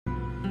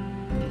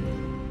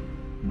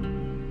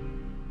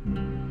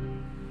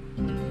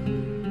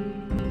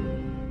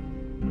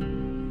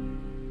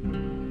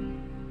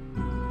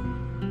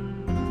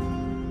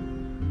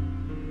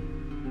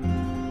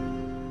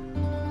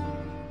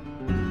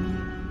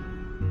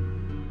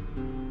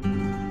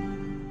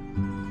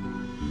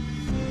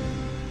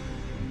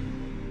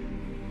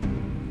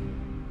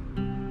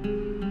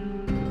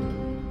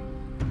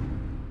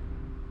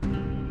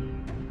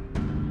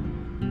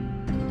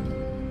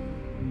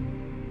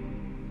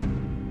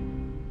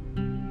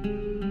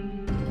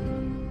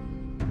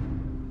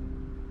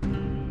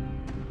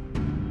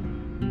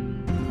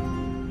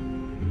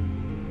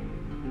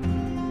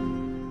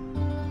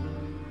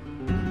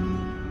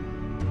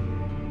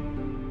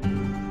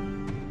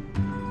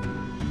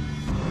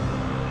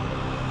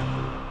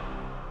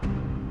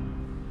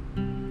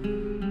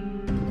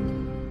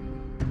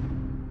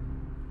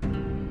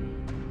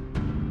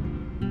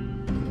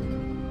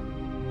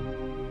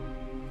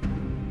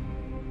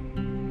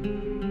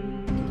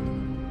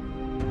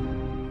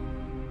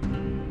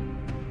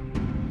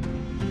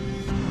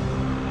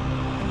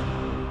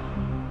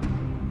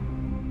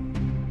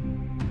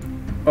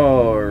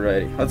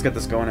Alrighty, let's get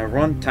this going,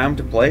 everyone. Time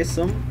to play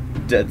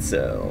some Dead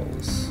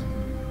Cells.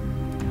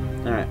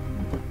 Alright.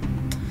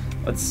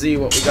 Let's see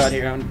what we got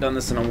here. I haven't done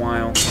this in a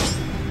while.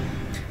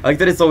 I like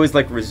that it's always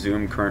like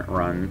resume current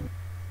run.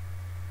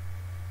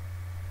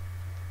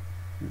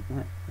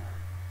 What?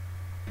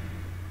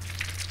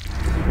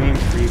 Game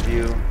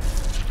preview.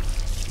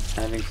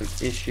 Having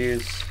some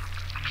issues.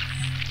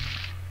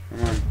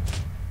 Come on.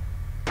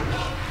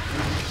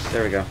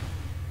 There we go.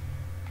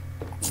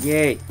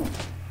 Yay!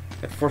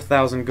 At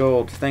 4,000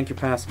 gold. Thank you,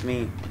 past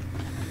me.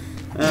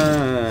 Come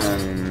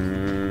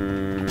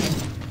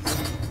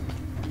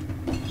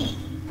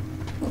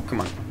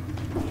on.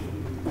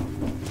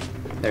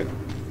 There we go.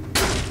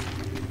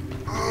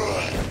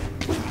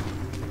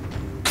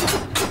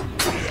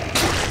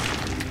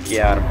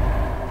 Got him.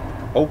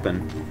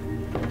 Open.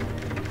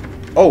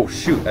 Oh,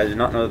 shoot. I did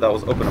not know that that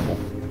was openable.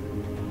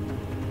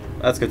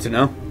 That's good to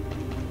know.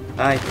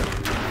 Hi.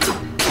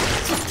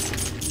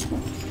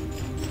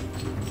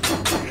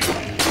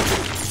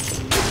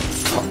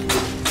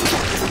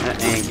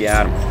 And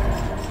got him.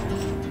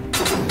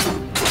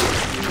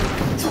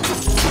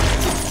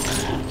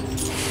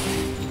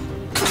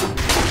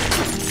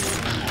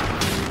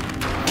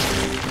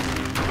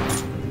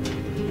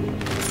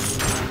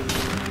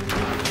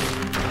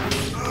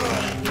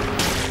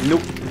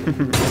 Nope.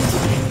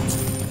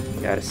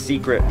 Got a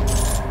secret.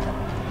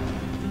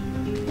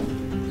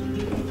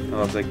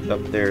 Oh, it's like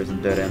up there is a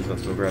dead end, so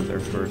let's go grab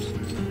there first.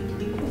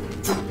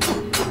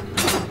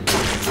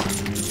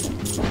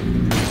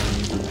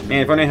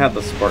 Man, if only I had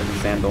the Spartan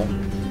sandal.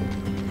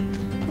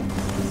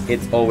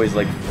 It's always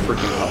like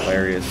freaking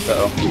hilarious.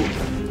 So,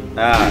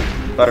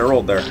 thought I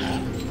rolled there.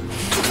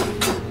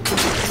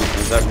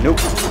 Nope.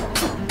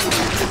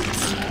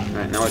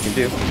 Alright, now I can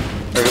do.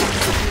 There we go.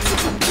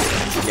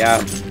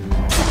 Got him.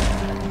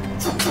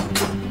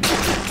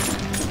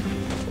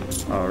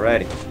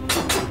 Alrighty.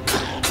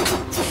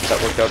 That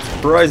worked out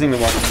surprisingly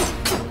well.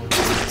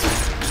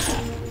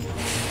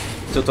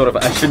 Still thought of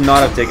I should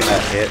not have taken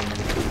that hit.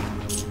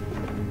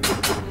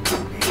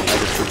 I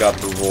just forgot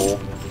to roll.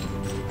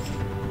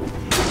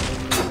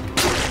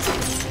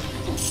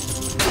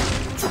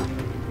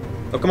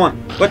 Oh, come on.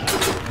 What?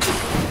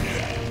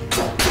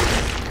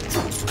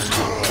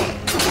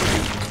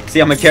 See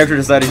how my character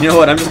decided, you know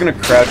what, I'm just gonna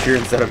crouch here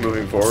instead of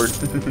moving forward.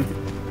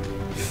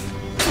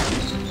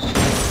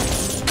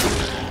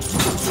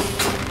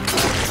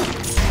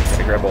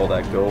 Gotta grab all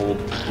that gold.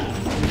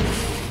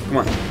 Come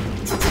on.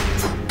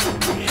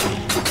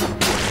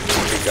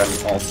 We got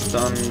him all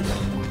stunned.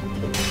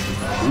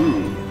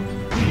 Ooh.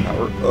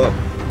 Power up.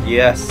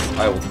 Yes,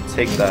 I will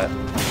take that.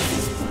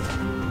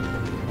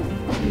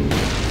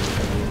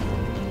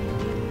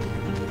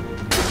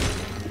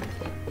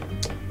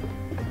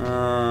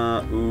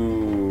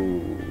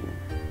 Ooh.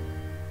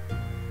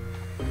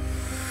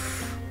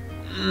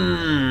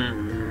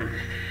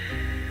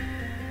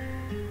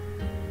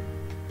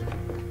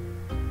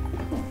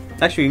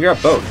 Actually, you can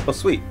grab both. Oh,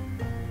 sweet.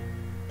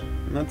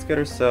 Let's get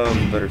ourselves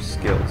better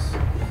skills.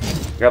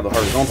 Grab the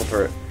horizontal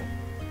turret.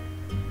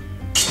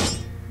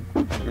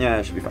 Yeah,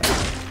 it should be fine.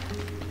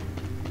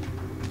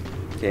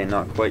 Okay,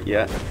 not quite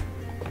yet.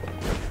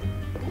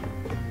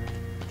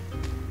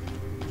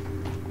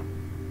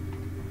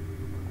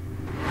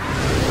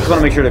 Just want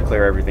to make sure to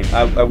clear everything.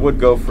 I would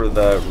go for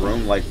the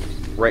room. Like,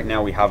 right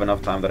now we have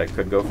enough time that I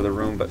could go for the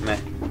room, but meh.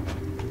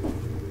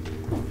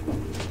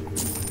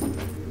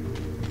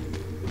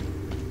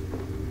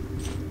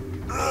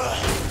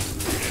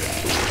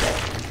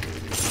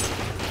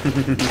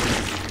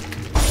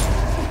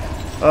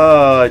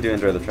 Oh, I do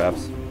enjoy the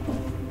traps.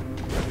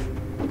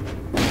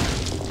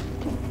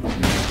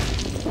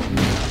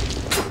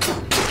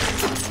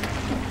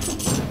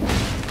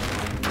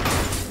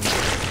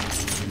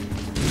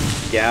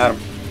 Got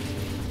him.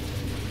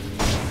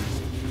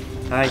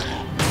 Hi.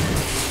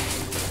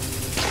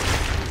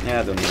 Yeah,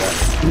 I don't need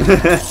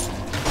that.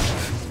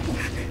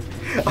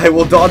 I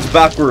will dodge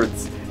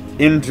backwards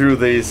into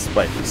these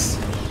spikes.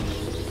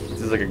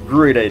 This is like a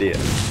great idea.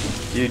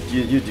 You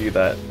do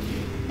that.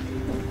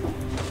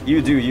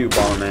 You do you,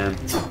 Bomberman.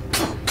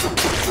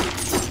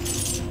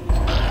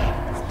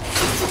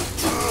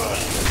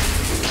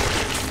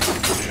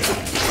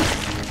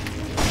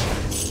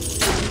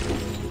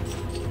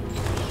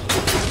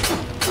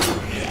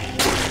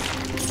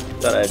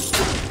 Thought I had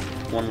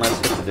one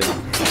last hit to do.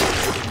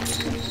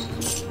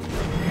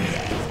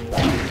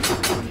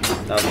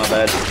 That was my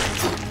bad.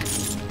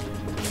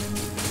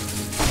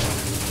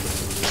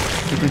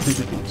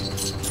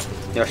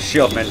 Your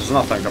shield means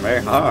nothing to me.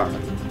 Ah.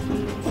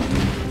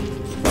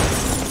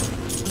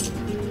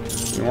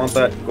 You want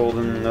that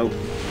golden? Nope.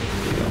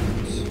 You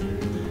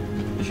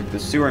don't. You should the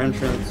sewer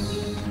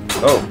entrance.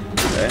 Oh,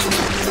 okay.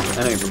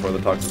 I know you prefer the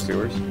toxic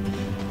sewers.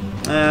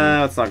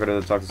 Let's not go to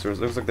the toxic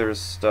sewers. Looks like there's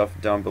stuff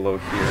down below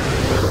here.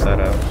 Check that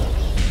out.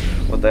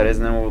 What that is,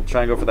 and then we'll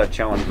try and go for that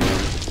challenge room.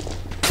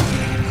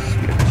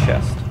 Get a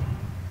chest.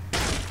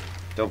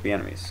 Don't be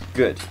enemies.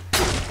 Good.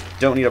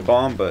 Don't need a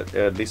bomb, but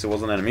at least it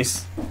wasn't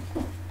enemies.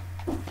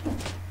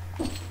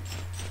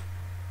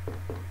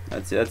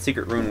 That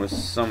secret room was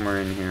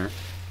somewhere in here.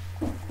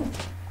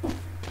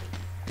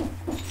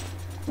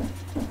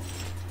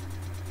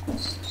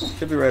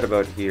 Should be right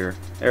about here.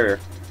 There.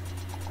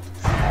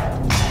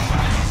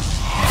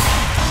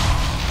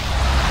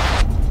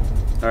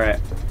 Alright.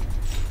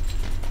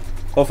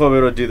 Hopefully I'll be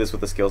able to do this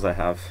with the skills I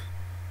have.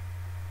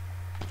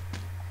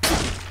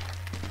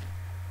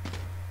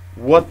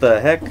 What the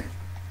heck?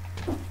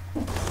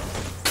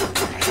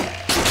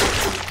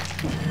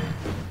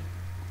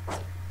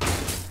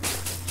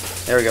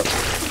 There we go.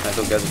 Alright,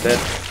 those guys are dead.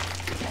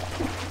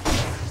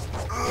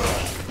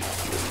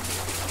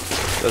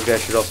 Those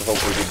guys should also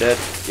hopefully be dead.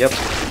 Yep.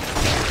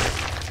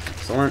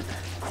 Excellent.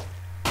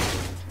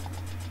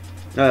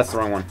 No, that's the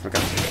wrong one. Okay.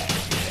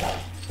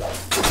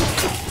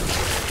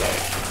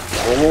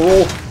 Whoa,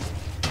 whoa,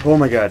 whoa. Oh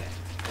my god.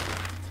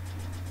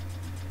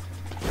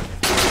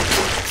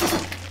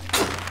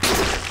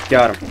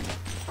 Got him.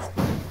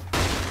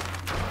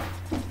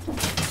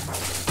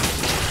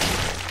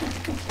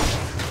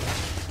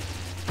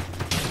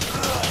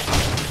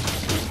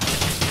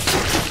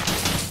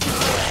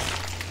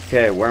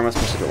 Okay, where am I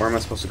supposed to go? Where am I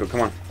supposed to go?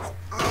 Come on.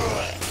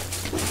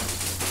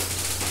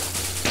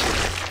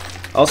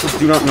 I also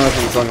do not know if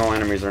I'm killing all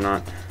enemies or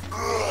not.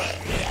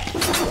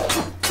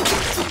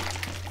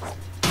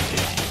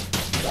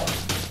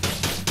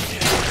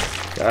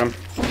 Got him.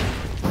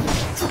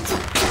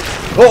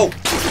 Oh!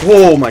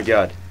 Oh my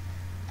god.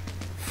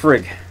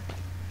 Frig.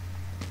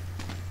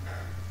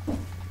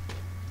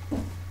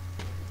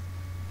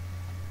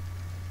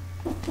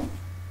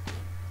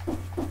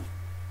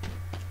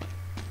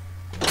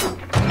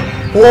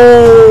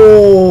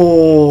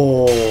 Whoa!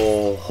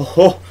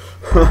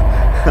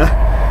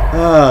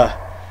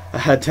 I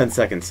had 10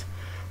 seconds.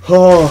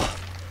 Oh,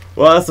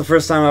 well, that's the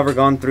first time I've ever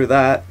gone through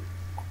that.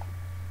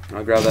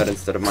 I'll grab that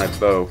instead of my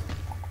bow.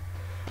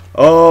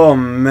 Oh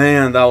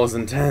man, that was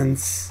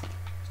intense.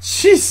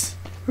 Jeez.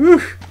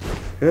 Whew.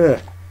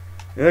 Yeah.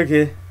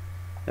 Okay,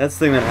 that's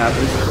the thing that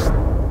happens.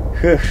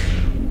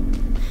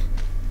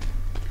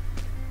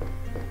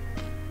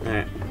 All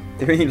right,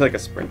 do we need like a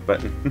sprint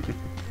button?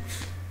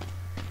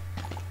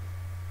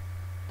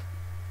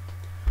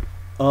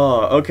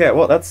 Oh, okay.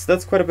 Well,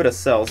 that's quite a bit of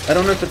cells. I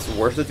don't know if it's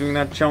worth it doing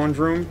that challenge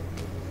room,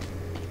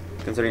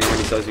 considering how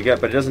many cells you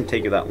get, but it doesn't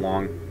take you that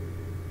long.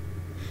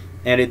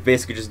 And it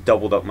basically just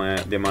doubled up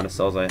the amount of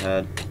cells I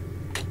had.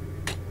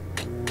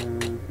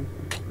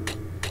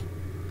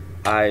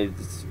 I've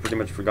pretty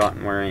much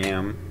forgotten where I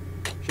am.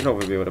 Should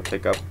hopefully be able to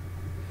pick up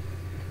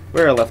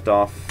where I left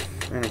off.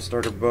 Random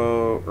starter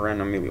bow,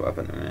 random melee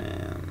weapon.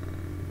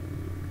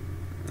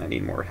 I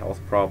need more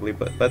health probably,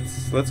 but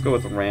let's go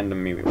with a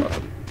random melee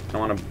weapon. I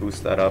want to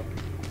boost that up.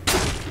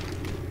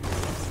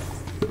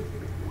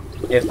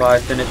 If I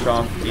finish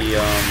off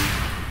the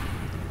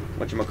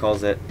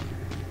whatchamacallit,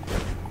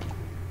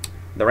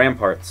 the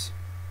ramparts,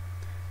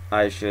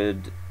 I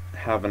should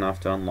have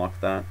enough to unlock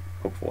that,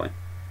 hopefully.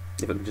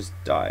 If it just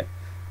die.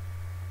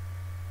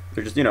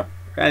 Or just, you know,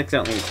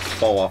 accidentally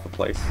fall off a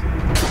place.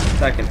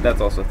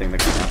 That's also a thing that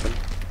can happen.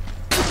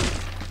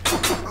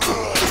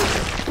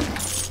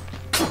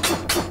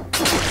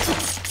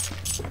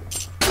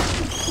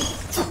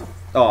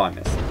 Oh, I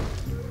missed.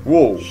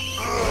 Whoa.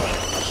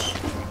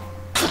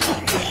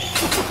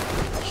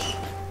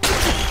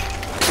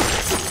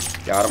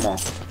 Got them all.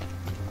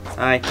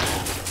 Hi.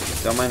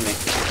 Don't mind me.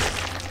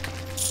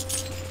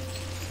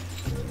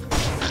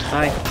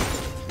 Hi.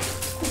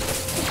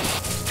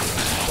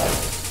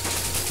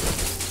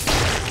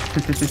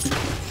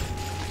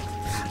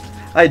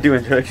 I do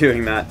enjoy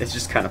doing that. It's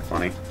just kind of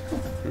funny.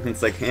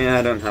 It's like, yeah,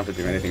 I don't have to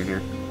do anything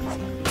here.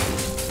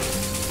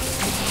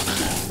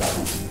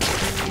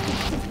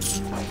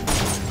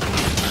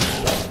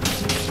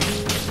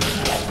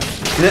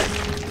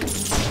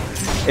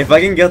 If I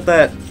can get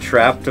that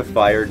trap to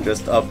fire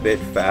just a bit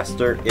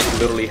faster, it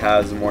literally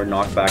has more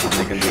knockback than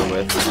they can deal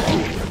with.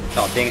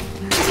 Oh, dang it.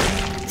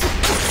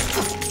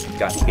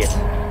 Got hit.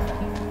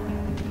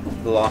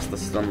 Lost the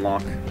stun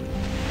lock.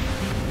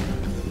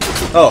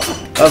 Oh,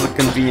 that was a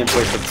convenient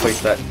place to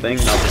place that thing,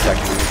 not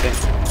protecting anything.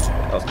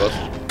 That was close.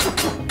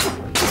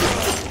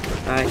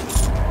 Hi.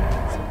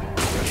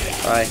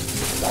 Bye.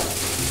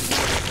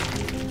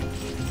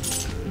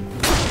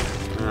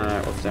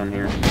 Alright, what's down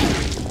here?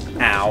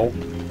 Ow.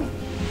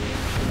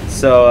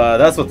 So,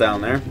 that's what's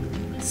down there.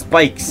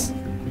 Spikes.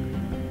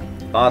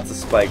 Lots of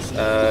spikes.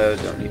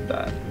 Don't need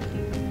that.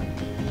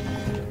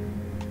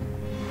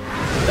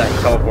 That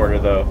teleporter,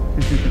 though.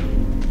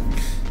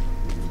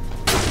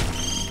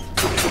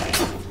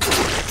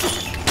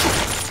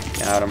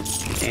 Got him.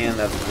 And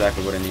that's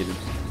exactly what I needed.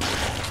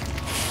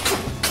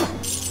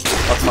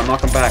 Oh, come on,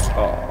 knock him back.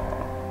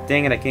 Oh.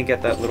 Dang it, I can't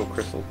get that little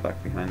crystal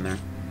back behind there.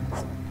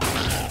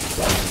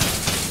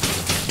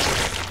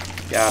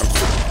 Got him.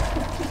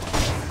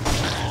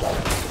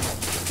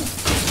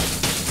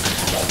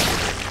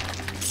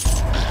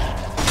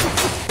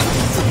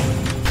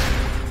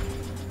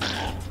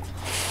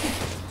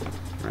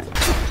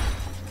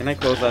 Can I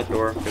close that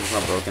door? Because it's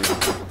not broken.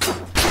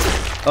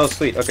 Oh,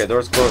 sweet. Okay,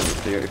 door's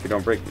closed if you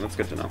don't break them. That's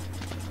good to know.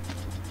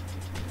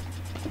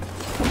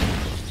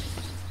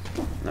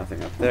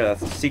 Nothing up there.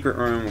 That's a secret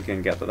room. We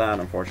can get to that,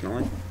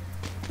 unfortunately.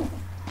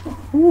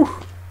 Whew.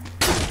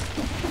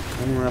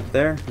 Anyone up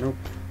there? Nope.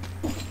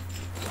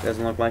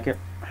 Doesn't look like it.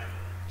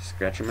 Just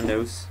scratching my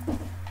nose.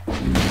 God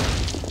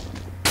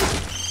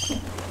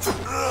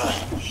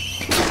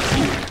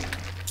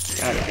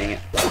dang it.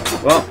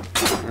 Well,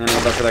 I'm gonna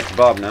go back to that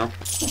kebab now.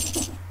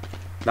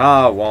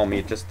 Ah, wall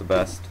meat, just the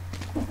best.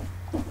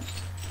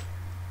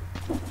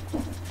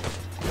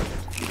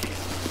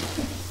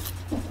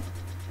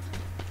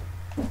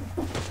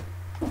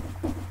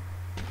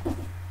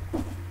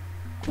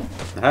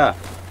 Aha!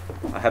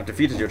 I have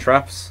defeated your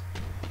traps.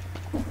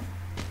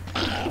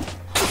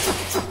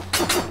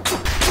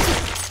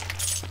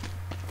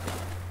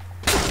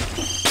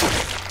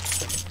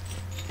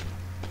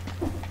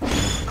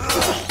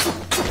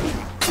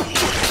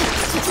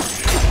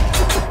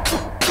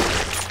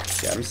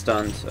 Yeah, I'm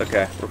stunned.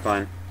 Okay, we're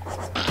fine.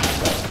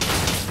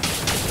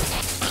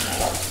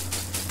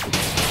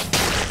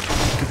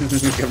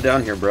 Come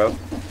down here, bro.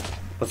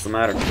 What's the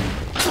matter?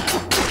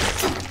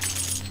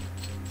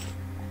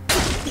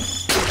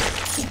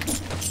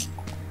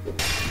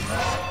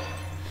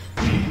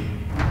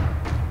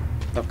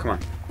 Oh, come on.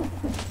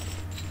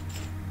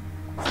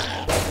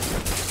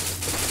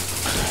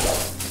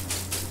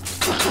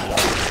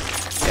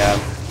 Yeah.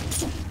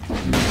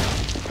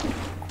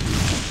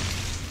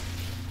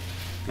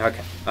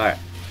 Okay, alright.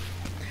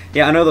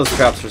 Yeah, I know those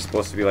traps are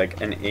supposed to be like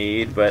an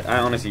aid, but I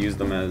honestly use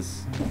them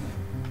as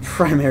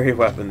primary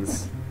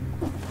weapons.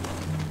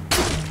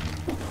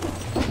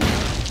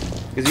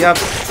 Because you have,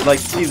 like,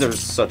 these are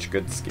such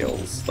good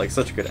skills. Like,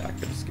 such good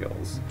active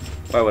skills.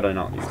 Why would I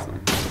not use them?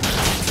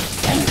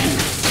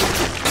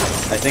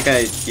 I think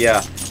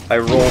I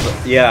rolled,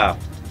 yeah.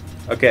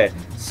 Okay,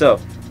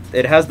 so,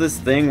 it has this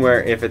thing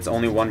where if it's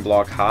only one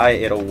block high,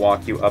 it'll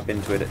walk you up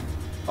into it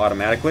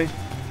automatically.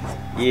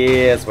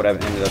 Yeah, that's what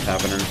ended up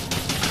happening.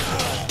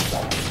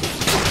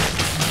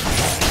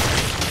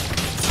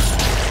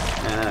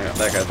 Ah,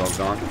 that guy's all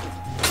gone.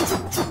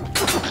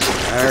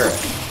 Alright.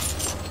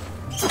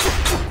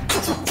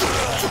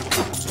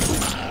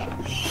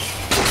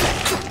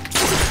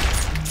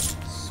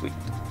 Sweet.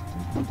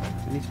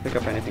 I need to pick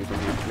up anything from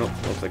here. Nope,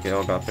 looks like it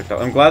all got picked up.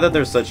 I'm glad that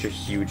there's such a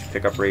huge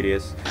pickup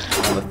radius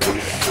on the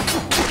things.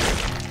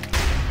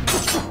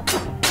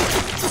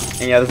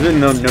 And yeah, there's really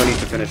no need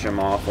to finish them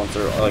off once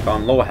they're like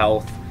on low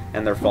health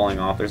and they're falling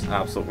off. There's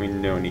absolutely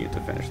no need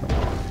to finish them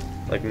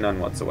off, like none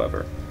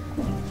whatsoever.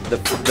 The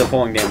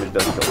falling damage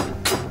does kill them.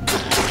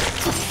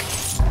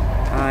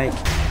 Hi.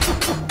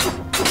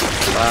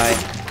 Bye.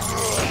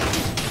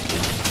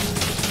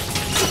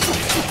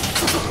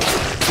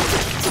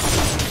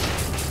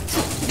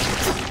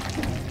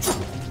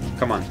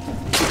 Come on.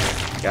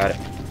 Got it.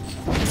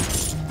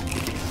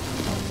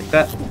 Take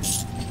that.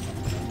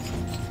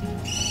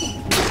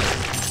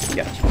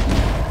 Gotcha.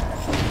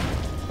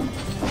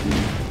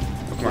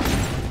 Oh, come on.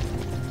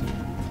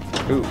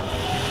 Ooh.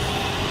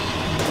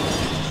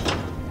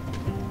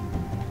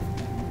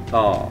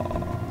 Oh.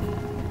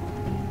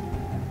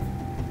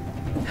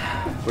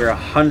 We're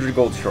 100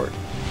 gold short.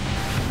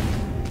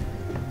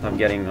 I'm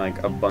getting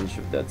like a bunch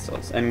of dead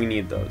cells, and we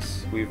need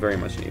those. We very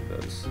much need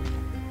those.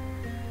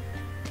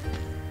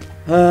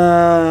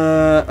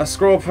 A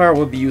scroll power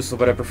would be useful,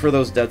 but I prefer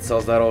those dead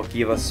cells. That'll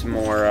give us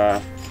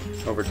more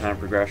over time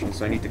progression,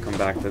 so I need to come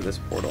back to this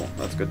portal.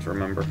 That's good to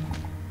remember.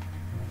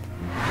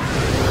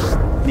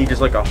 Need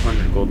just like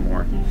 100 gold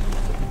more.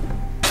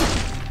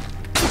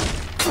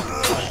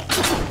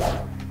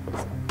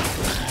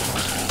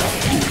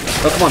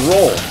 Oh, come on,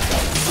 roll!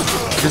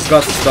 I just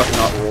got stuck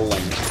not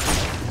rolling.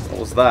 What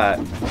was that?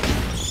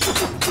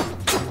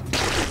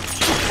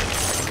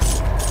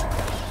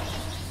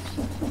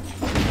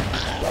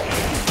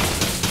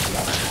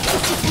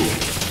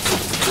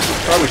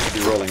 Probably should be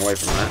rolling away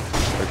from that.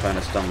 They're trying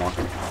to stun lock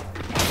him.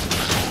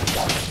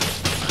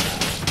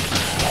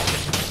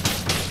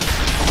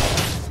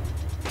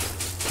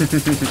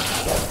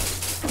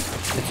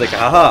 It's like,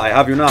 aha, I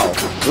have you now.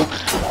 Oop.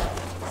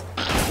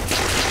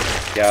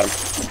 Got him.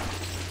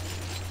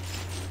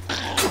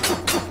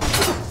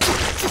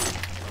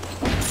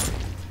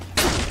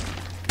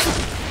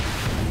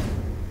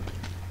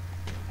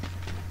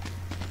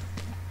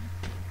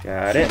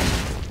 Got it.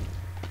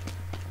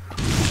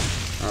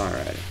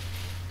 Alright.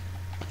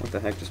 What the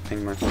heck just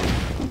pinged my phone?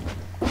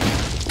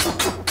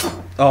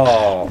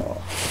 Oh.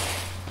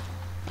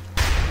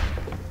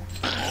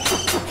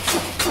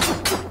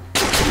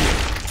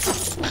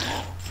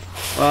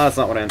 Well, that's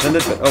not what I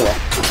intended, but oh well.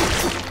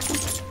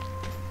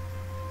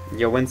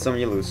 You win some,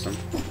 you lose some.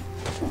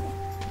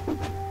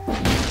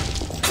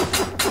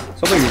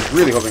 Something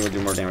really hoping we'll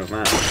do more damage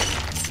than that.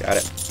 Got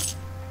it.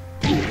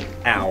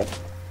 Ow.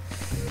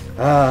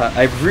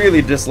 I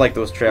really dislike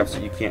those traps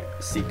that you can't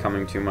see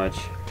coming too much.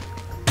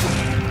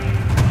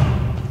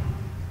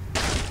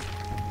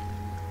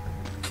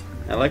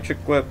 Electric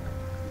whip.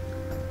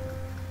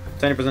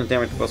 20%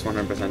 damage plus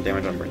 100%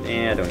 damage on burn.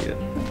 Eh, I don't need it.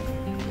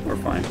 We're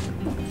fine.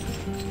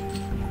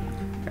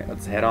 Alright,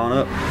 let's head on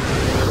up.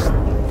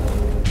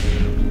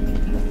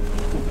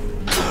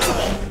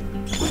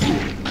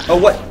 Oh,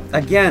 what?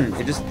 Again,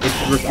 it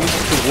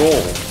refuses to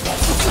roll.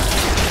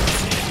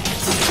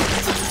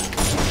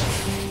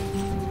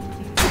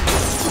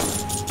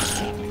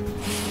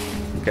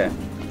 Okay.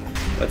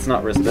 Let's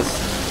not risk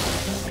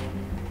this.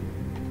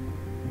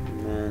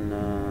 And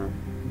then,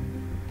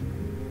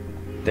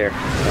 there.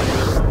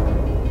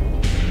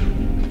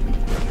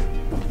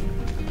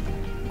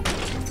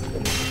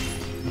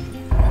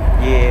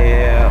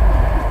 Yeah.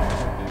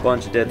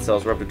 Bunch of dead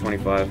cells. We're up to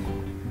 25.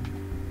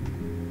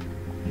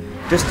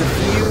 Just a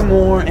few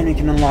more, and it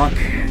can unlock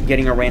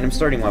getting a random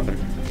starting weapon.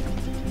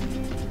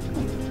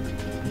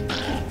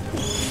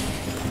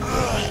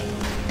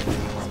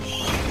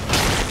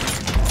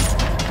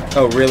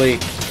 Oh, really?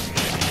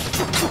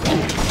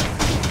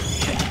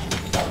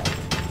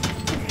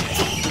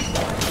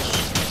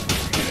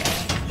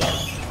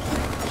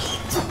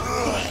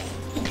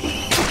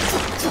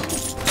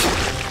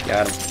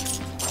 Got him.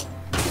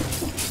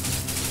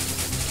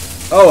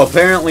 Oh,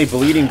 apparently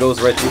bleeding goes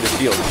right through the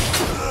shield.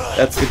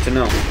 That's good to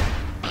know.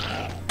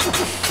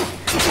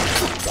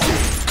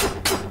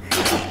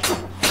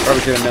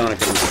 Probably should have known I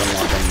couldn't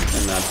unlock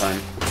him in that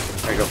time.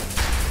 There you go.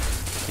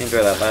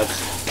 Enjoy that,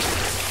 lads.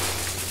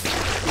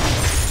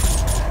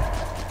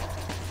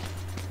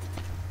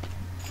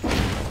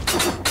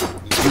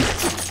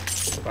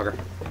 Bugger.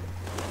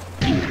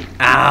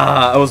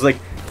 Ah, I was like,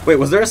 wait,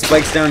 was there a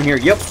spikes down here?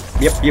 Yep,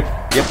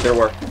 there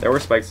were. There were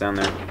spikes down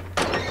there.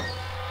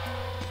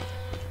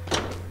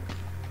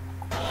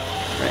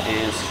 Right,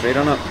 and straight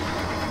on up.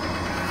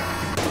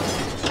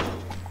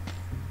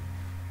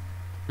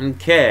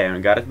 Okay, I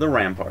got it to the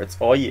ramparts.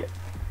 Oh yeah.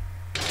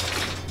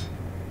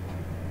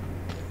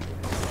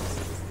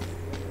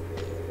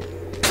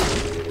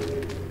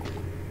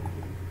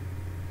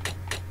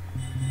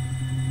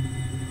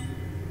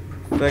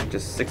 Perfect,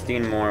 just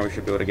 16 more. We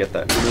should be able to get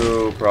that.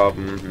 No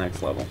problem.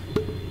 Next level.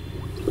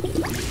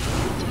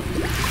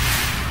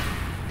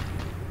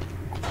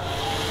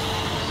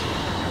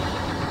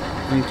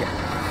 Okay.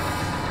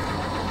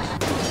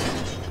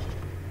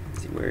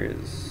 Let's see, where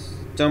is...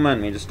 Don't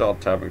mind me, just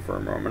stop tapping for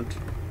a moment.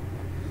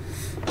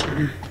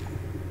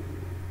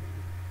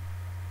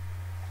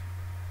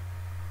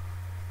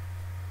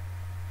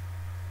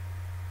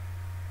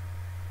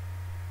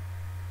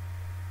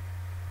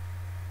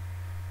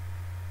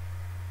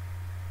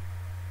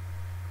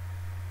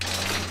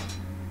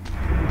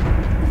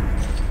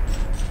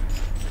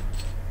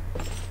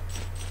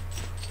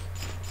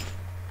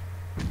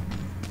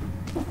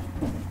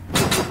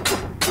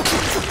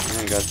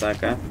 Got that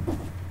guy.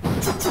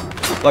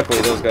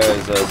 Luckily, those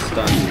guys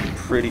stunned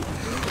pretty.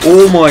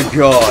 Oh my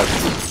god!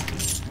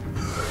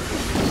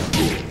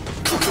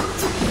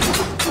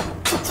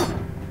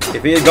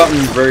 If he had gotten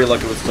very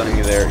lucky with stunning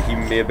me there, he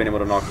may have been able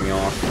to knock me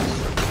off.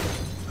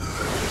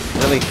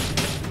 Really?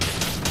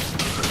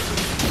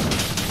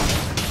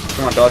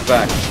 Come on, dodge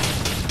back.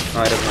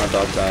 Oh, he doesn't know how to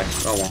dodge back.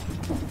 Oh well.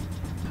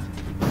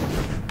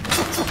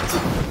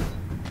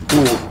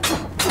 Cool.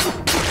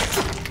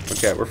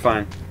 Okay, we're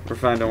fine. We're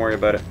fine, don't worry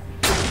about it.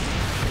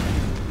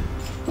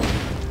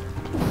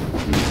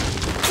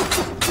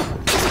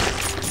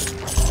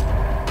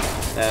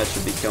 That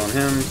should be killing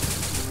him.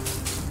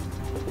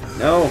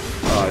 No!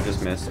 Oh, I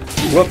just missed.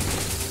 Whoop!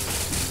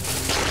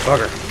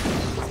 Bugger.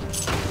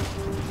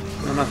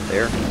 I'm not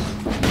there.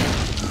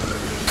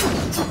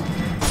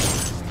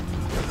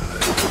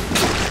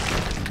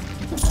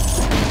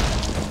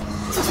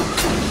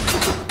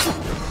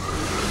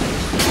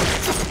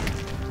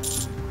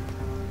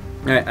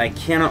 Alright, I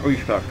cannot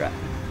reach that guy,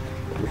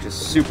 which is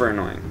super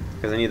annoying,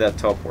 because I need that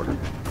teleporter.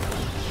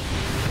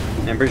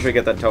 And I'm pretty sure I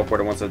get that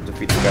teleporter once I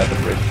defeat the guy at the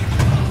bridge.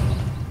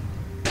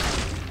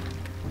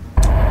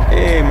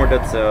 Hey, more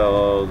dead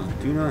cells.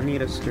 Do not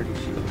need a sturdy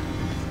shield.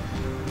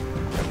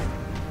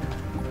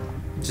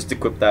 Just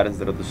equip that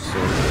instead of the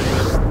sword.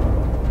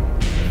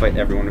 Fight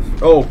everyone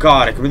with... Oh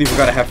god, I completely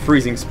forgot I have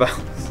freezing spells.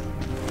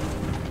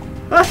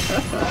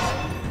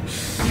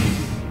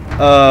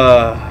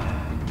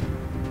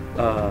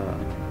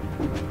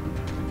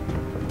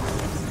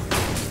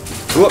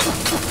 Whoop.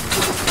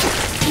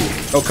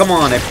 Oh, come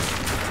on, I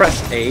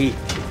pressed A.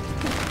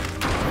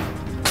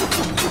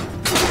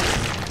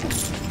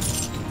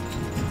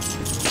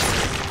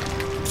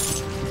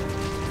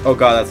 Oh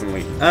god, that's an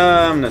elite.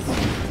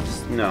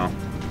 That's, no.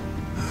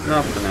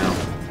 Not for now.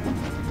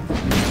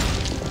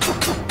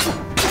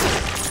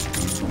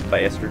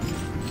 Bastard.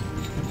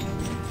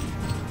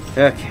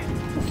 Okay.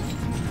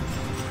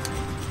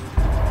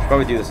 Should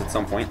probably do this at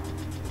some point.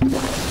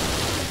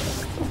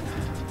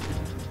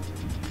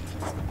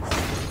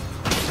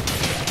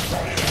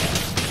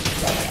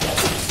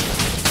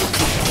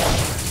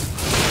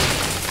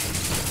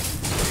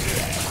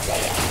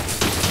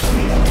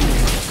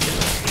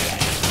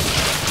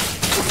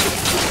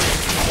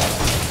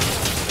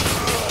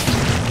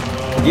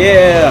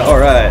 Yeah,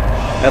 alright.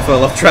 That's why I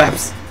love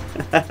traps.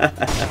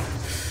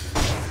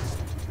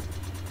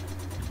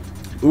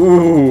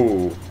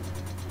 Ooh.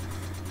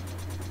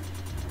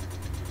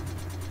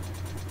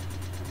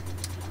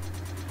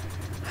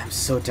 I'm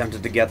so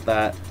tempted to get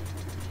that.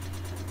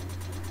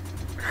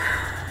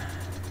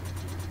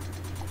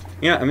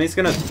 Yeah, I'm just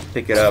gonna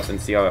pick it up and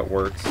see how it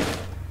works.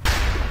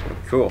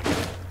 Cool.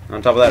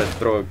 On top of that, I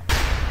throw a...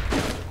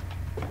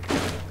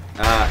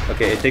 Ah,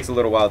 okay, it takes a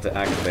little while to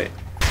activate.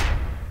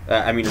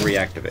 I mean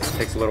reactivate. It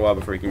takes a little while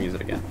before you can use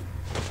it again.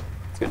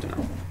 It's good to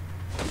know.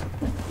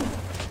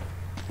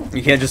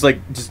 You can't just, like,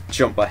 just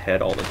jump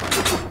ahead all the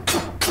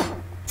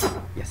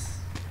time. Yes.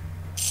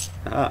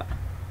 Ah.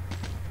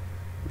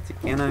 Let's see,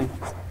 can I?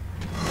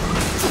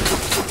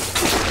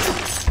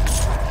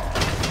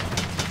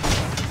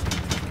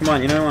 Come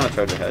on, you know I want to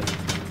charge ahead.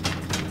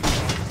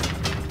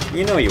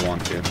 You know you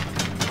want to.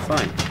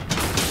 Fine.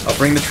 I'll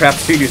bring the trap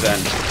to you then.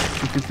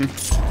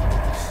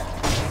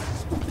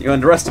 You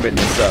underestimate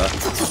this,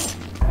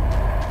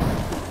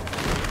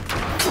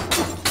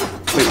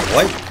 Wait,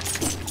 what?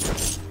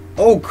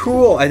 Oh,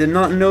 cool! I did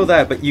not know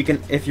that, but you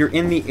can, if you're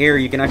in the air,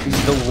 you can actually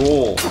still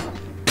roll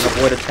and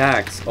avoid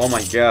attacks. Oh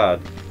my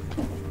god.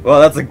 Well,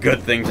 that's a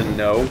good thing to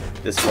know,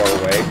 this far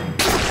away.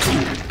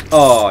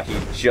 Oh, he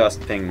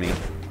just pinged me.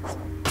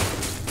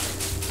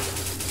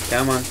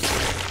 Come on.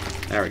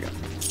 There we go.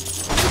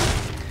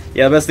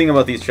 Yeah, the best thing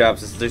about these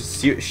traps is the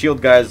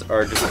shield guys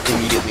are just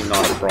immediately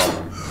not a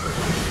problem.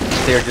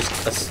 They're just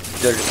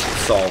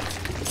solved.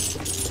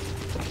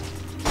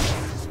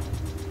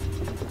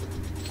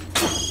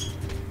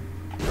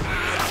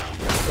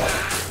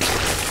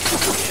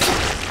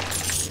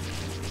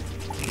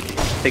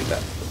 Take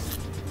that.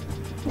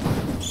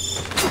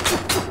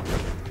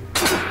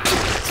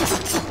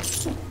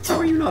 How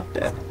are you not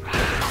dead?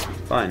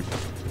 Fine.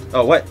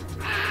 Oh, what?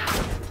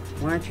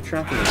 Why aren't you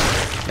trapping me?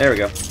 There we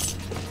go.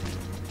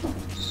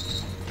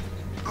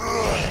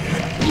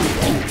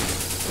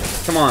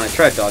 Come on, I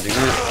tried dodging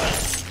that.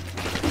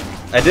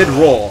 I did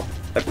roll.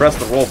 I pressed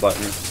the roll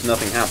button.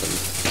 Nothing happened.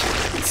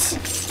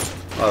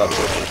 Oh, that's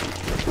bullshit.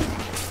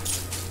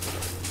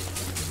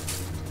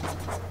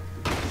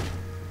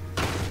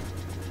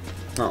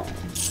 Oh.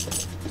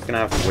 Just gonna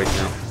have to wait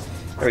now.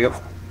 There we go.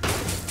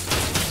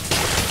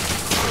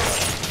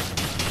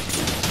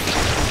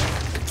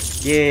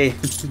 Yay!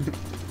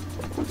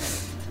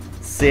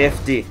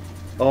 Safety.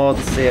 Oh,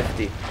 the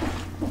safety.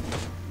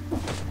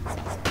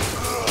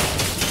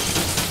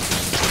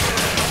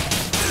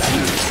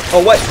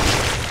 Oh, what?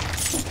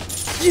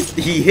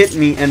 He hit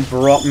me and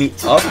brought me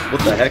up?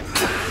 What the heck?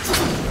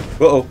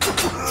 Uh-oh.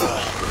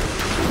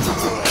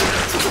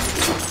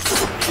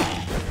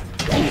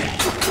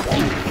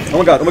 Oh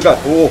my god, oh my god.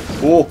 Oh,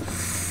 oh.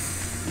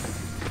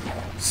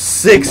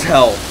 6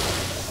 health.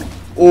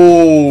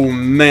 Oh,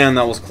 man,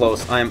 that was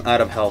close. I am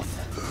out of health.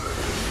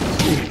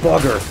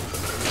 Bugger.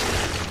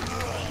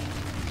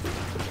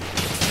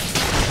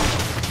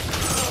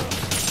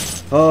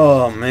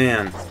 Oh,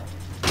 man.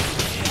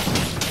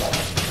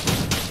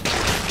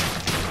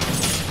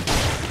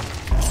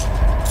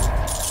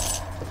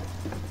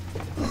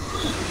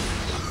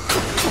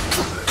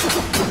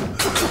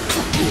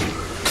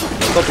 I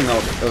was hoping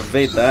I'll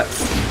evade that.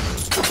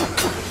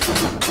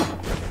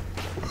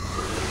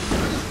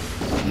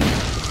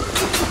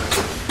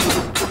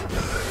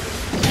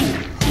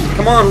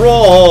 Come on,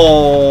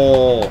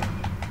 roll!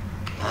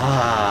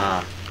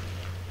 Ah.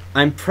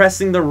 I'm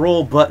pressing the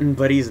roll button,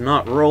 but he's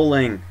not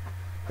rolling.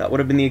 That would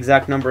have been the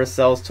exact number of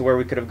cells to where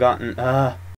we could have gotten...